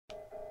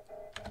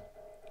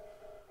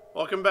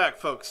Welcome back,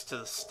 folks, to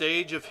the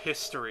stage of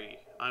history.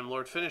 I'm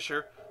Lord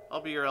Finisher. I'll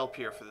be your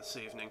LPer for this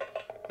evening.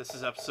 This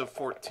is episode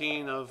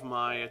 14 of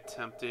my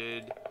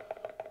attempted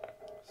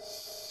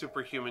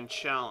Superhuman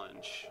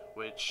challenge,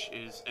 which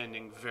is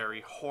ending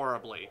very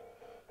horribly.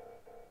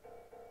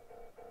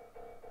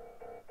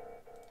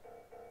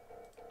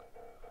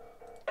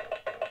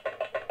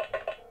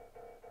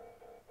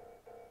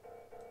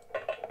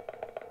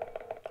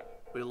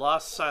 We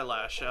lost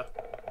Silasha.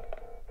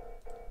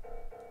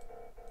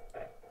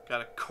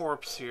 Got a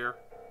corpse here.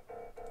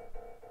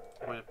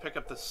 I'm going to pick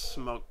up the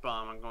smoke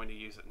bomb. I'm going to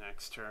use it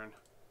next turn.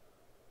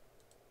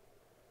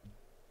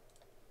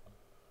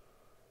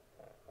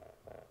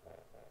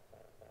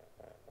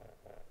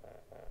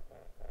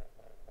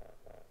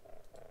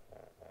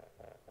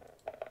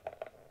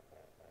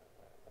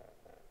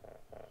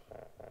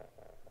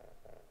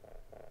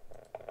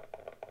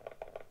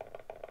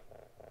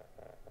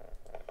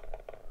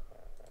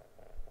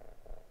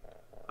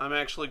 I'm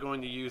actually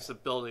going to use the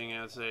building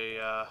as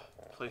a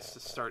place to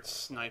start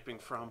sniping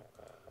from.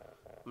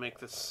 Make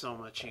this so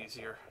much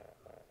easier.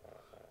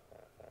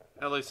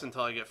 At least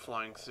until I get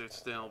flying suits,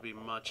 then it'll be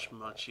much,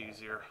 much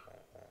easier.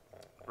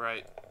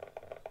 Right.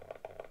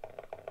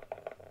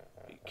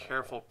 Be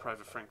careful,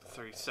 Private Frank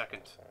the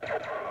 32nd.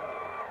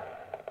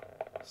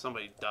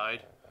 Somebody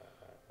died.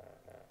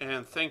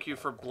 And thank you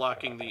for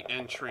blocking the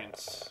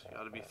entrance. You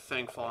ought to be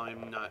thankful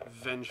I'm not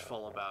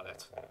vengeful about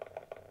it.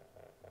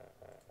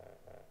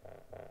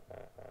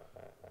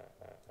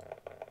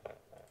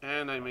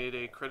 And I made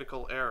a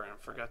critical error and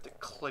forgot to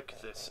click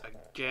this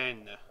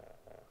again.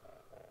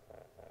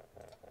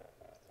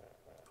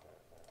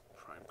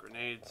 Prime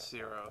grenade,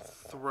 0,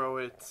 throw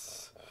it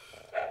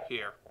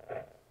here.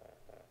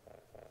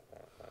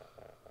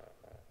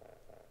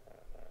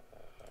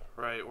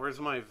 Right, where's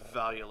my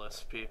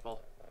valueless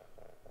people?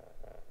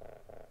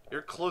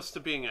 You're close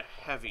to being a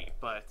heavy,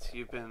 but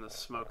you've been in the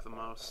smoke the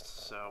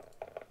most, so...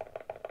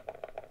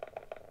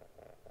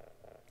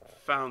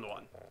 Found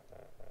one.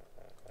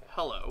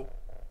 Hello.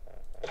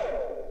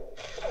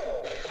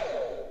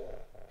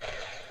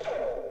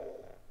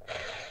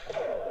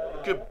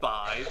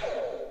 Goodbye.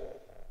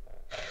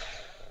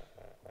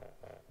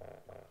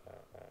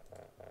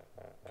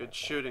 Good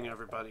shooting,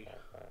 everybody.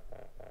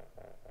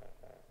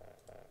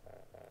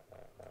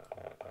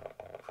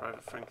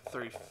 Private Frank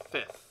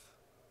 35th.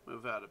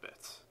 Move out a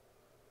bit.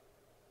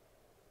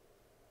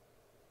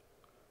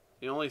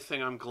 The only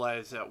thing I'm glad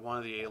is that one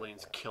of the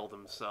aliens killed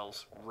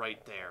themselves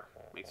right there.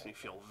 Makes me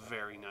feel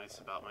very nice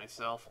about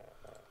myself.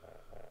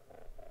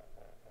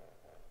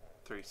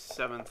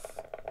 37th,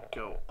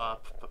 go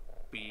up, but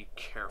be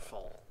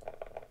careful.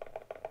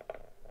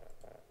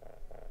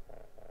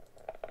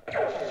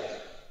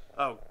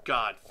 Oh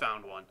God,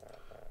 found one.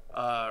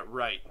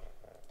 Right.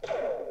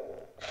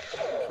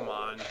 Come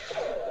on.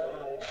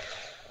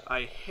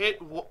 I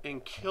hit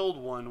and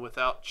killed one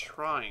without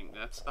trying.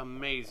 That's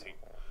amazing.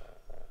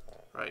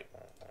 Right.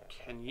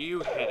 Can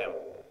you hit him?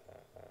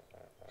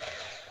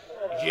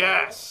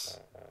 Yes!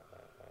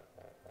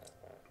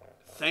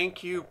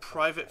 Thank you,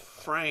 Private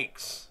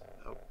Franks.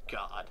 Oh,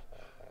 God.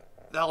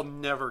 That'll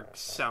never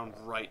sound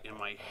right in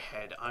my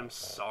head. I'm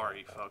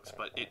sorry, folks,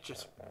 but it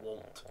just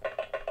won't.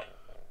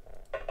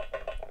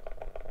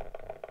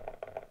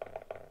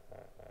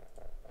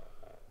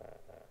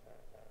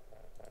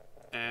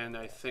 And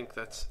I think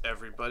that's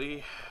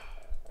everybody.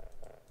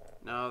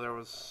 No, there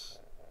was...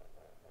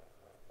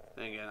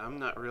 Then again, I'm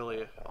not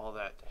really all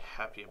that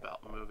happy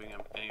about moving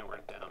him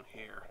anywhere down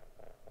here.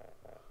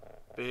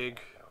 Big,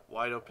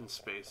 wide open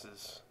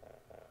spaces.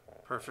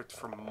 Perfect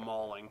for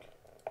mauling.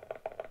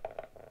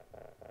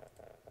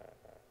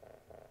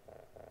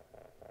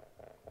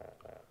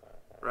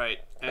 Right,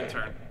 and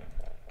turn.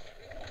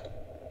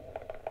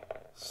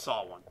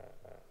 Saw one.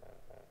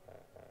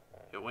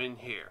 It went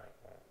here.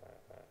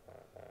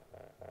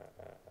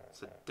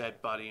 It's a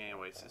dead body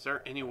anyways. Is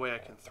there any way I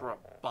can throw a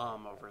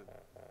bomb over?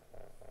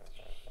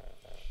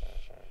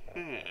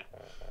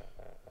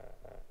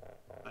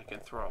 I can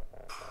throw a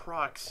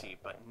proxy,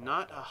 but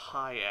not a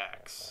high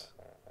axe.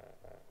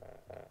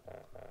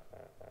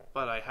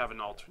 But I have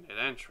an alternate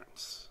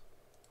entrance.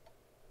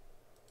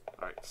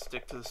 Alright,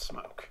 stick to the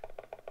smoke.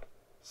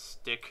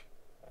 Stick,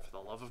 for the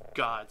love of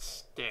God,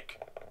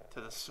 stick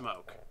to the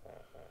smoke.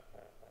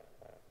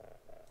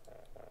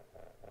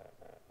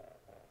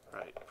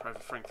 Right,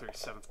 Private Frank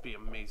 37th, be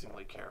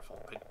amazingly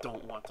careful. I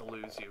don't want to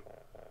lose you.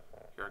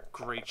 You're a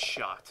great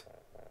shot.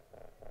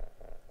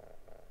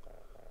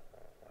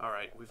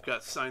 Alright, we've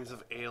got signs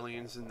of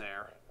aliens in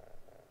there.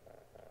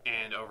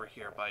 And over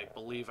here, but I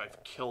believe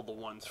I've killed the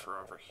ones for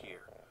over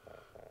here.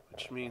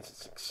 Which means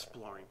it's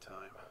exploring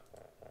time.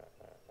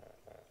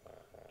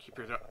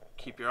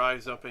 Keep your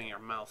eyes open and your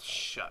mouth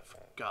shut, for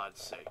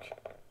God's sake.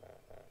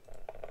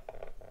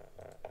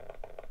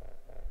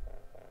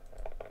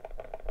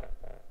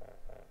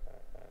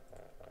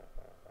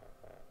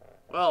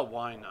 Well,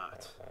 why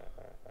not?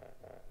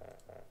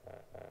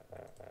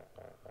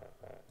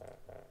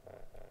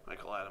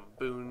 Michael Adam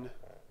Boone.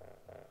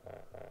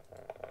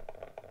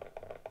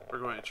 We're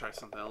going to try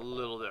something a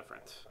little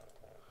different.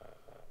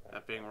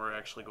 That being, we're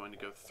actually going to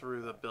go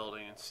through the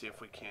building and see if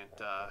we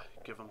can't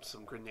give them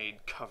some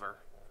grenade cover.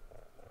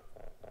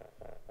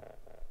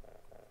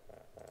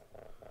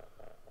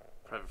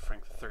 Private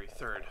Frank the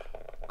 33rd,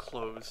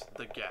 close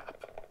the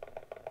gap.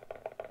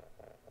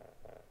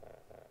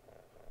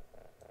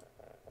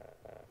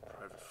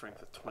 Private Frank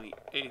the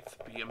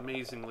 28th, be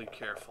amazingly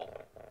careful.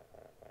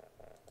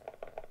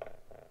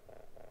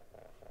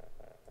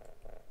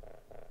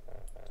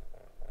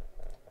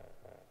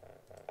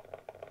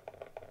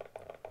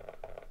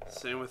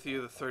 Same with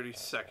you, the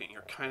 32nd.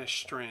 You're kind of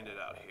stranded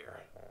out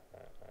here.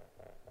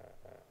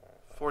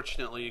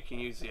 Fortunately, you can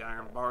use the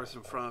iron bars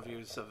in front of you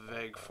as a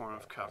vague form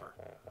of cover.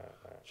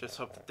 Just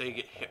hope that they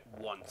get hit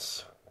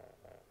once.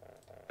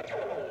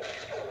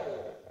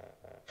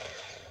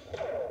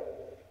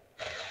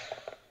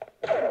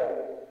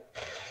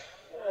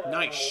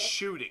 Nice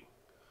shooting.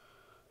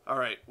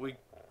 Alright,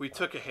 we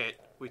took a hit.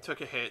 We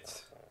took a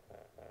hit.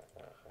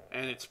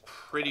 And it's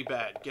pretty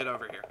bad. Get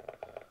over here.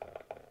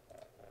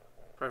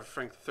 Private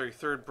Frank the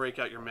 33rd, break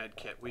out your med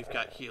kit. We've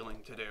got healing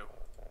to do.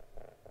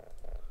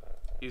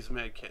 Use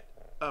med kit.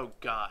 Oh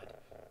god.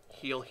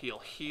 Heal, heal,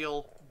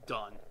 heal.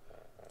 Done.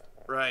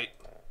 Right.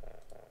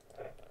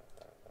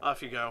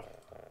 Off you go.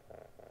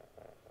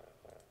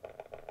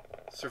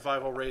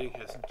 Survival rating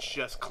has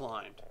just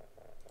climbed.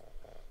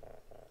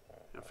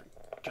 And for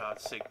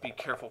God's sake, be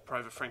careful,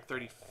 Private Frank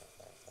 30.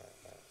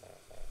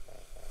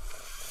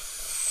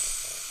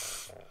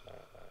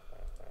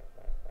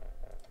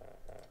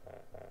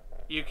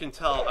 You can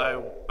tell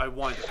I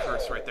wanted to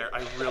curse right there.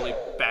 I really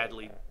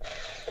badly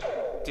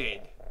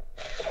did.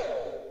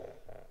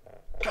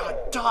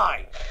 God,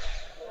 die!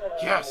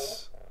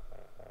 Yes!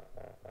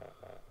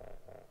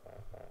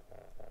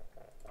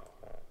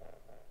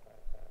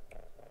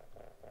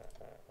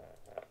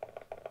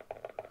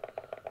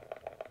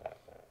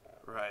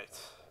 Right.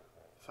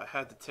 If I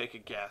had to take a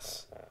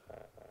guess,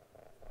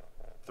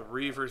 the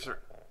Reavers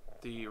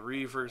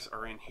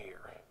are in here.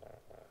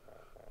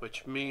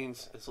 Which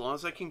means, as long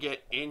as I can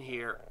get in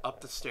here,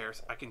 up the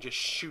stairs, I can just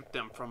shoot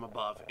them from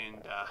above,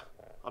 and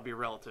I'll be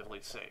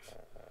relatively safe.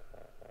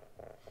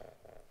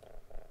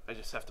 I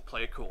just have to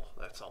play it cool,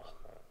 that's all.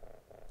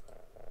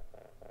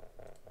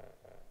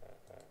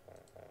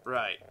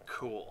 Right,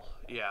 cool.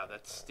 Yeah,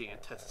 that's the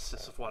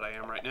antithesis of what I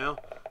am right now.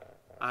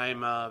 I'm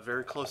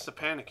very close to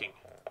panicking.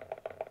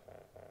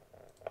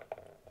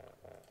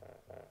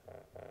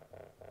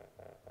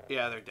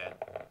 Yeah, they're dead.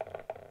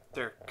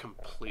 They're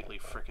completely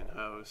freaking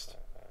hosed.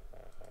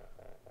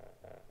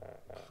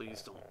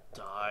 Please don't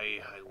die.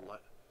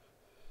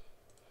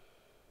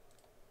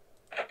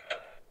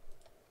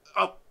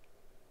 Oh!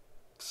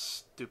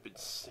 Stupid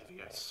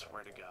civvy, I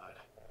swear to God.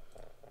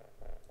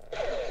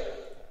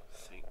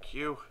 Thank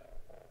you.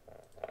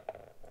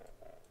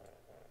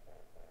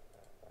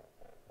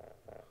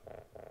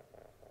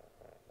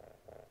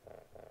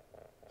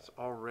 There's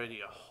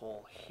already a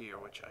hole here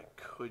which I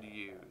could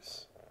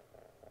use.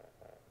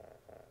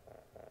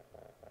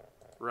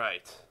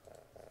 Right.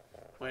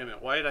 Wait a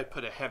minute, why did I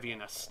put a heavy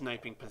in a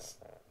sniping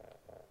position?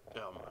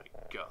 Oh my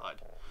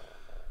god.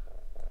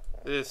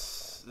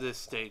 This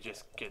day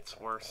just gets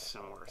worse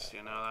and worse,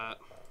 you know that?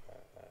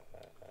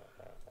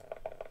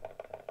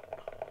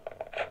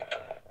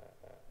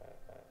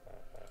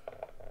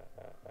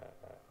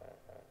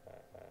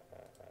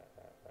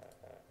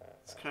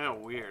 It's kind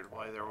of weird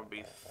why there would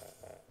be...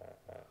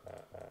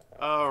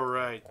 Oh,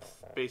 right.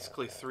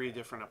 Basically 3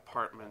 different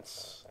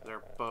apartments.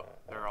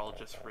 They're all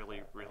just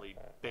really, really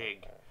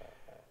big.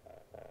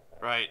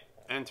 Right.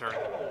 Enter.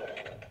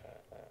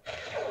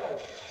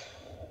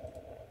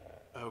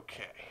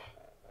 Okay.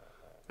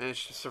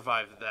 Managed to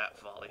survive that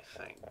volley,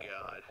 thank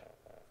God.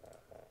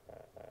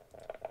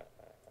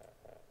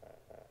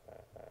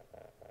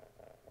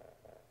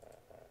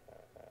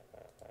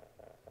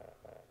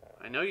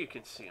 I know you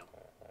can see them.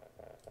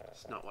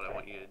 That's not what I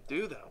want you to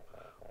do, though.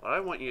 What I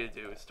want you to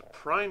do is to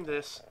prime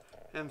this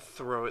and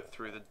throw it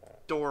through the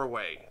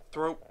doorway.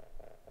 Throw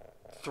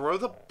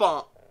the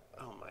bomb.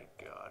 Oh my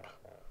God.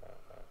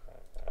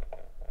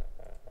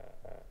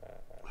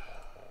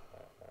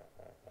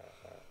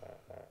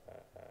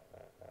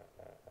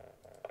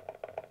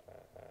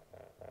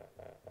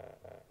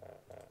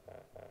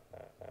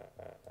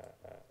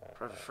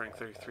 Private Frank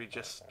 33,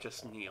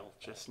 just kneel.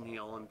 Just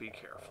kneel and be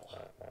careful.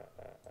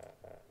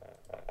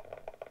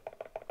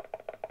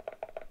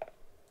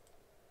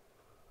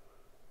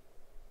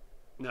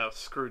 No,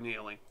 screw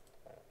kneeling.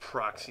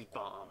 Proxy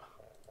bomb.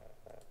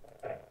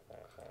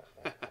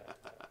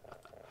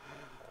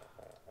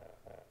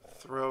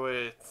 Throw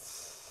it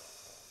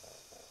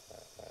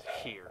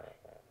here.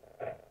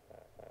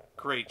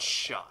 Great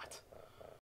shot.